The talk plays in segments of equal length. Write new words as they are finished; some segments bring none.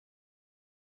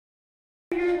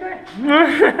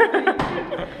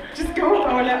Just go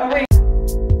on it. Oh wait.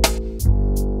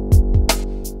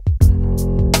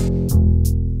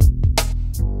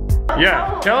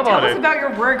 Yeah, tell about Tell it. us about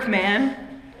your work, man.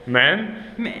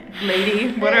 Man? Man,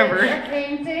 lady, whatever. It's a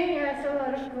painting, and it's a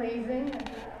lot of glazing.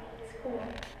 It's cool.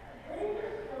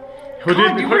 Who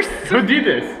God, did you were who did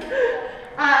this?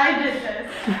 I did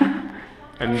this.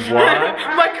 And what?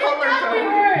 My color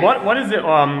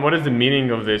tone. What is the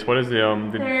meaning of this? What is the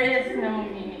There is no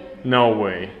meaning. No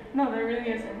way. No, there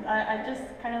really isn't. I just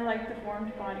kind of like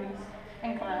deformed bodies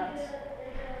and clouds.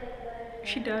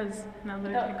 She does. Now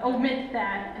that I think. Omit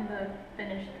that in the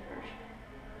finished version.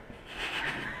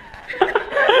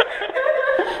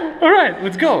 Alright,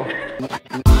 let's go.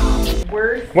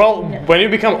 Worth. Well, when you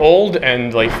become old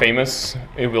and like famous,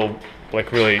 it will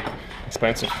like really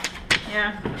expensive.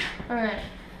 Yeah. Alright.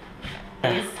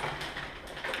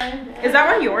 Is that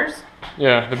one yours?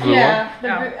 Yeah, the blue Yeah. Oh.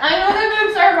 I know the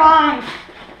boobs are wrong.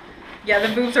 Yeah,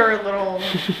 the boobs are a little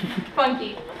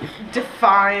Funky.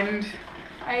 defined.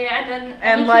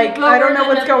 And like, I don't know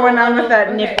what's going on with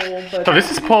that nipple, but... So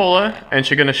this is Paula, and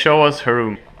she's gonna show us her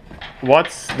room.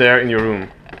 What's there in your room?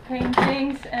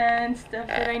 Paintings and stuff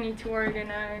that I need to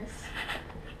organize.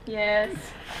 Yes.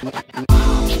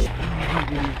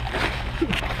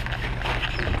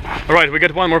 Alright, we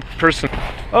got one more person.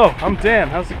 Oh, I'm Dan.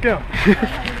 How's it going?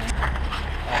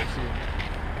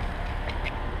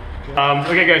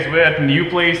 Okay guys, we're at a new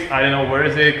place. I don't know where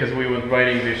is it, because we were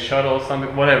riding this shuttle or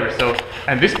something, whatever. So,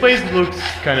 and this place looks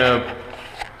kind of...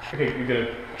 Okay, you're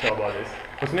gonna tell about this.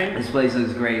 What's the name? This place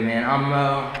looks great, man. I'm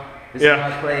Mo. This Yeah.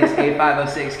 is my place,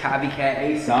 8506 Copycat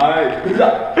A-side.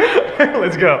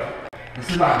 Let's go. This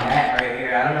is my mat right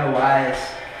here. I don't know why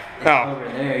it's Oh. over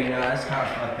there, you know, that's kind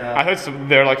of fucked up. I thought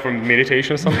they're like for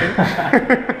meditation or something.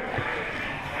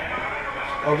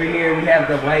 Over here we have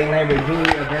the white Lamborghini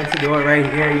Aventador right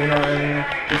here, you know what I mean?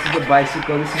 This is the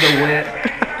bicycle, this is the whip.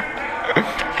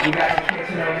 We got the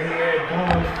kitchen over here,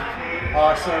 boom.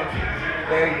 Awesome,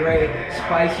 very great.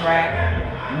 Spice rack,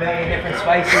 a million different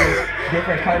spices,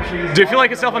 different countries. Do you feel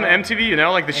like yourself on MTV, you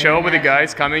know, like the show with the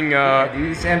guys coming Yeah, dude,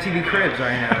 it's MTV Cribs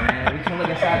right now, man. We can look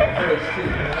inside the fridge too, you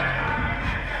know?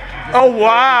 Oh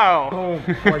wow! Boom,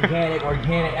 organic,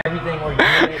 everything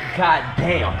organic, god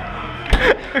damn.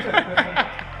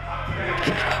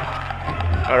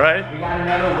 Alright. We got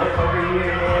another look over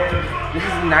here, man. This is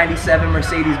a 97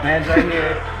 Mercedes-Benz right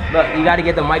here. Look, you gotta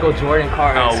get the Michael Jordan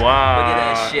cars. Oh wow. Look at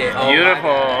that shit. Oh,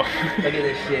 beautiful. look at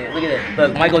this shit. Look at that.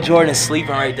 Look, Michael Jordan is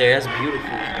sleeping right there. That's beautiful.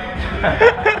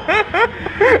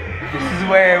 This is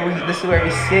where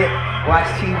we sit, watch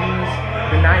TVs.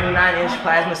 The 99-inch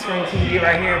plasma screen TV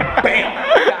right here. Bam!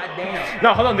 God damn.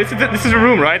 No, hold on. This is a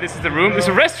room, right? This is the room. This is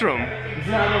a restroom. This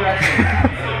is not the restroom.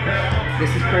 This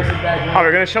is Chris's bedroom. Oh,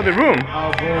 we're gonna show the room.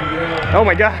 Oh, boom, yeah. Oh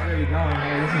my god. Where we going,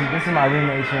 man? This is my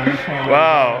roommate's room.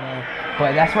 Wow.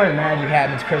 But that's where the magic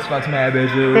happens. Chris fucks mad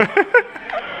bitches.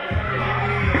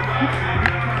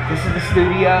 This is the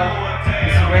studio.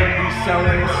 This is where we do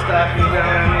sewing and stuff, you know what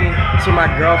I mean? This is where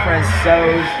my girlfriend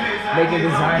sews, making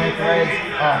designer threads.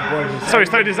 Oh, gorgeous. So you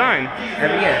started design.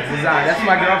 Yeah, design. That's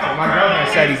my girlfriend. My girlfriend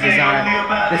studies design.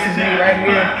 This is me right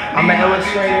here. I'm an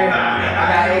illustrator. I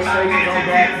got illustrations on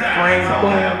back, frame,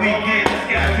 boom. $1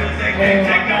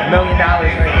 million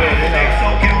right here, you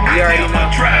know. You already know.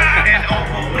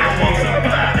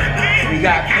 We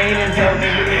got paintings over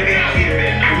here.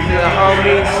 These are the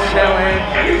homies chilling.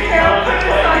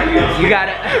 You got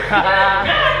it.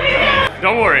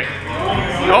 Don't worry.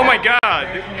 Oh my god.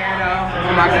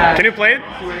 Oh my god. Can you play it?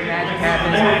 Where the magic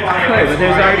happens. I could, but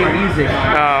there's already music.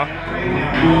 Oh.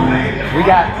 We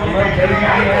got a little baby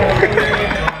piano,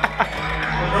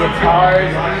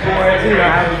 guitars, keyboards, you know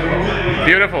how we do.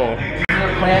 Beautiful.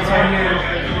 Plants on here.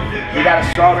 We got a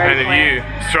strawberry And the plant. view.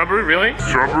 Strawberry, really?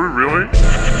 Strawberry, really?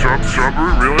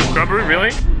 Strawberry, really? Strawberry,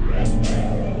 really?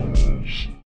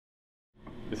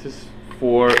 This is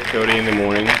 4:30 in the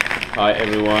morning. Hi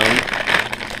everyone.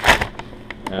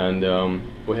 And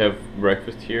we have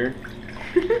breakfast here.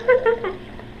 Here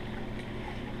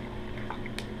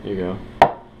you go.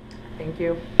 Thank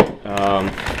you.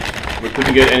 We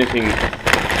couldn't get anything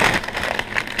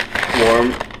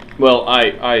warm. Well,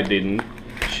 I didn't.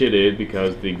 She did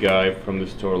because the guy from the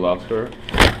store loves her.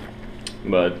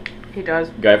 But He does.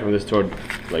 guy from the store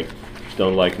like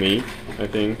don't like me, I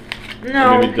think.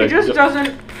 No, Maybe he just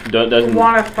doesn't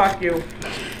want to fuck you.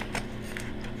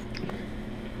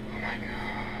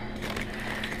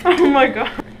 Oh my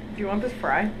god. Do you want this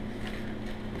fry?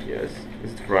 Yes.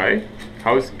 Is it fried?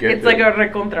 How is it? It's like a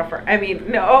recontra fry. I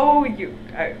mean, no,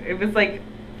 it was like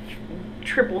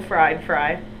triple fried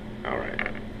fry. Alright.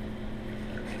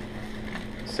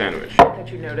 sandwich.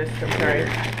 That you noticed. I'm sorry.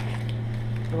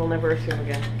 I will never assume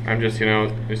again. I'm just, you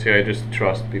know, you see, I just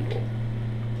trust people.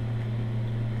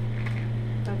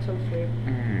 That's so sweet.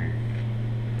 Mm.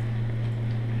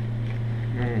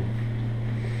 Mm.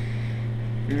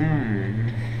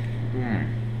 Mm. Mm.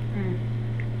 Mm.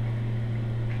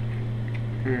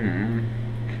 Mm.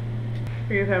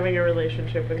 Are you having a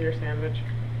relationship with your sandwich?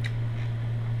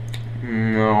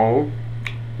 No,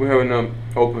 we have an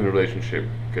open relationship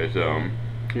because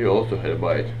you also had a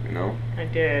bite, you know. I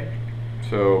did.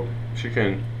 So she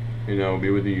can, you know, be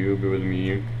with you, be with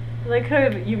me. I like how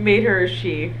you made her a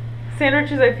she.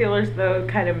 Sandwiches, I feel, are though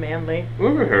kind of manly.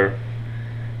 Look at her.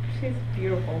 She's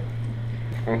beautiful.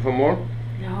 Want some more?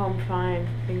 No, I'm fine.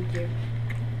 Thank you.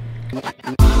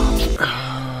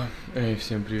 Эй,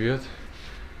 всем привет.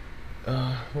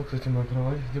 Вот, кстати, моя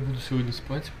кровать, где буду сегодня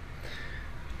спать.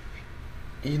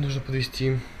 И нужно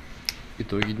подвести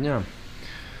итоги дня.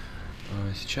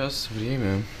 Сейчас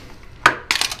время...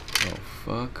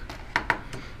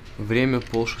 Время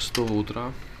 5:30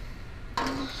 утра.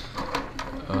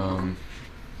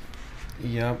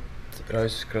 Я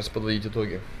собираюсь как раз подводить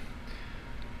итоги.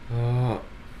 Это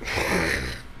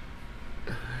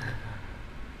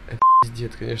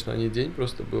пиздец, конечно, а не день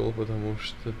просто был, потому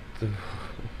что...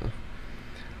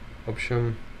 В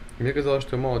общем, мне казалось,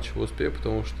 что я мало чего успею,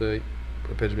 потому что,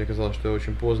 опять же, мне казалось, что я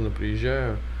очень поздно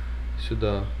приезжаю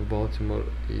сюда, в Балтимор,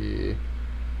 и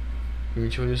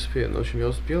ничего не успею. Но, в общем, я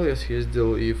успел, я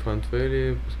съездил и в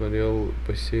Хант-Вэлли, посмотрел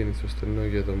бассейн и все остальное,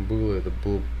 где я там был, это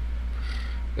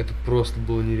просто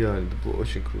было нереально, это было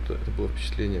очень круто, это было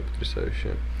впечатление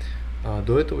потрясающее. А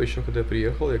до этого еще, когда я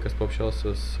приехал, я как раз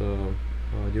пообщался с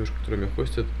девушкой, которая меня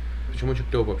хостит. Причем очень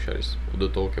клево пообщались, до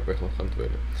того, как я поехал в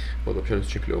Хант-Вэлли. Вот, общались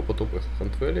очень клево, потом поехал в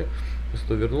Хант-Вэлли, после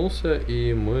того вернулся,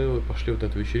 и мы пошли вот на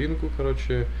эту вечеринку,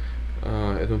 короче.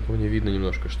 Это по мне видно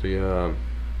немножко, что я,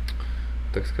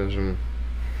 так скажем,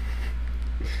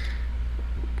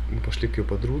 мы пошли к ее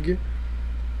подруге.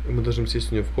 Мы должны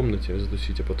сесть у нее в комнате,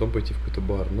 затусить, а потом пойти в какой-то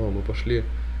бар. Но мы пошли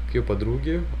к ее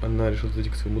подруге, она решила зайти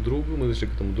к своему другу, мы зашли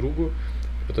к этому другу,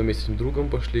 потом вместе с этим другом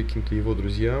пошли к каким-то его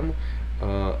друзьям.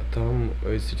 Там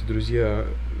эти друзья,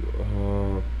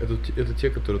 это те,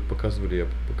 которые показывали, я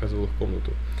показывал их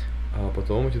комнату. А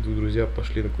потом эти друзья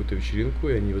пошли на какую-то вечеринку,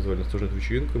 и они вызвали нас тоже на эту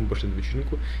вечеринку, и мы пошли на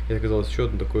вечеринку, и оказалось еще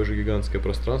одно такое же гигантское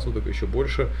пространство, только еще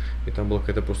больше, и там была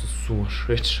какая-то просто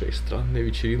сумасшедшая и странная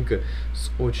вечеринка с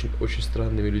очень-очень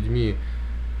странными людьми.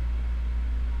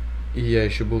 И я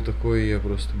еще был такой, я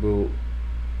просто был...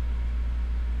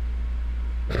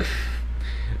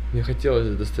 Мне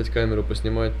хотелось достать камеру,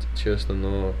 поснимать, честно,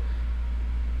 но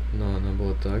она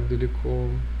была так далеко,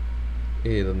 и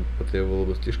это потребовало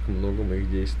бы слишком много моих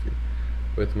действий.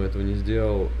 Поэтому я этого не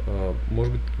сделал.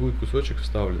 Может быть, будет кусочек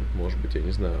вставлен, может быть, я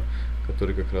не знаю,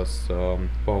 который как раз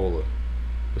Паула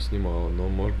поснимала, но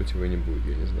может быть его и не будет,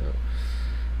 я не знаю.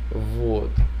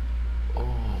 Вот.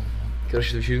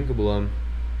 Короче, эта вечеринка была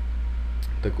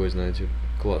такой, знаете,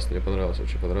 классной, мне понравилось,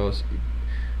 очень понравилось.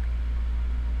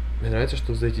 Мне нравится,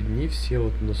 что за эти дни все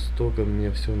вот настолько, мне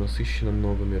все насыщенно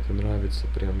много, мне это нравится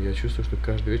прям. Я чувствую, что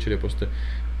каждый вечер я просто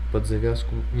под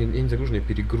завязку, я не загружен, я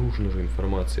перегружен уже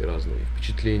информацией разной,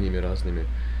 впечатлениями разными.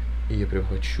 И я прям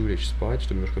хочу лечь спать,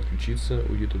 чтобы немножко отключиться,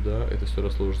 уйти туда, это все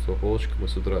расложится по полочкам, и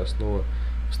с утра я снова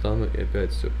встану, и опять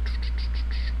все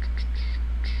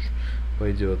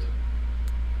пойдет.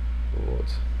 Вот.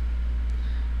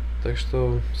 Так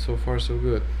что, so far so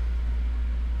good.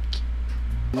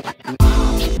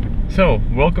 So,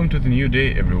 welcome to the new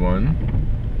day, everyone.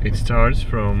 It starts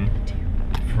from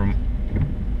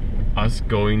us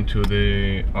going to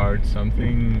the art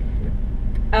something.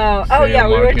 Oh yeah,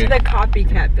 we went to the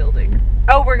copycat building.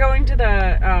 Oh, we're going to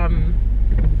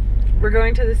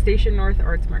the Station North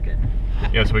Arts Market.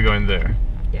 Yes, we're going there.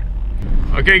 Yeah.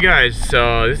 Okay, guys.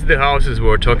 So this is the houses we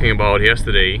were talking about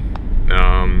yesterday.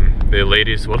 The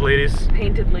ladies, what ladies?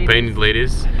 Painted ladies. Painted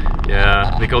ladies.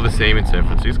 Yeah, they call the same in San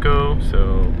Francisco.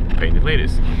 So painted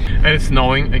ladies. And it's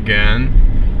snowing again.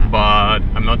 But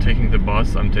I'm not taking the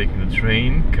bus, I'm taking the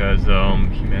train, because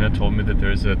Jimena told me that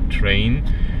there's a train,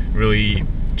 really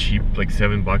cheap, like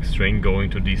 $7 train going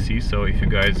to DC. So if you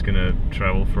guys gonna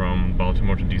travel from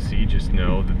Baltimore to DC, just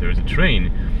know that there's a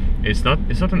train. It's not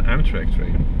an Amtrak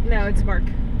train. No, it's Mark.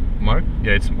 Mark?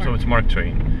 Yeah, Mark. So it's Mark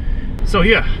train. So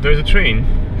yeah, there's a train,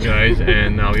 guys,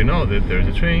 and now you know that there's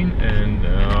a train, and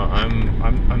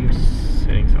I'm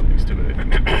saying something stupid.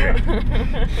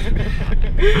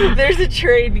 There's a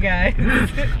train, guys.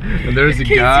 And there's a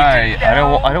guy. I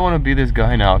don't want to be this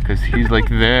guy now, because he's like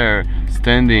there,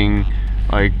 standing,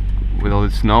 like with all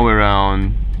the snow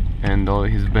around, and all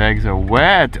his bags are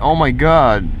wet. Oh my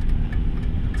god.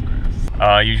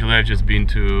 Usually I've just been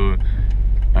to,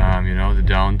 you know, the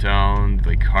downtown,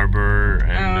 like harbor,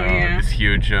 and this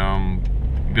huge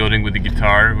building with the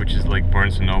guitar, which is like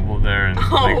Barnes and Noble there, and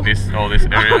like all this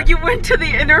area. Oh, you went to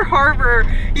the inner harbor.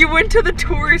 You went to the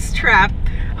tourist trap.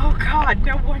 Oh God,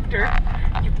 no wonder.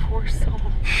 You poor soul.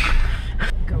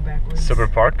 Go backwards. Super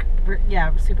Park?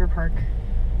 Yeah, Super Park.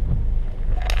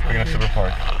 We're gonna Super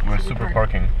Park. We're super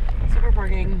parking. Super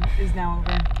parking is now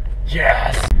over.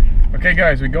 Yes! Okay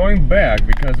guys, we're going back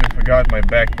because we forgot my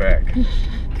backpack.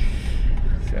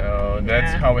 So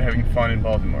that's how we're having fun in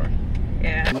Baltimore.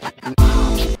 Yeah.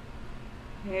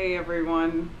 Hey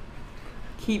everyone.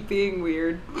 Keep being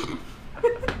weird.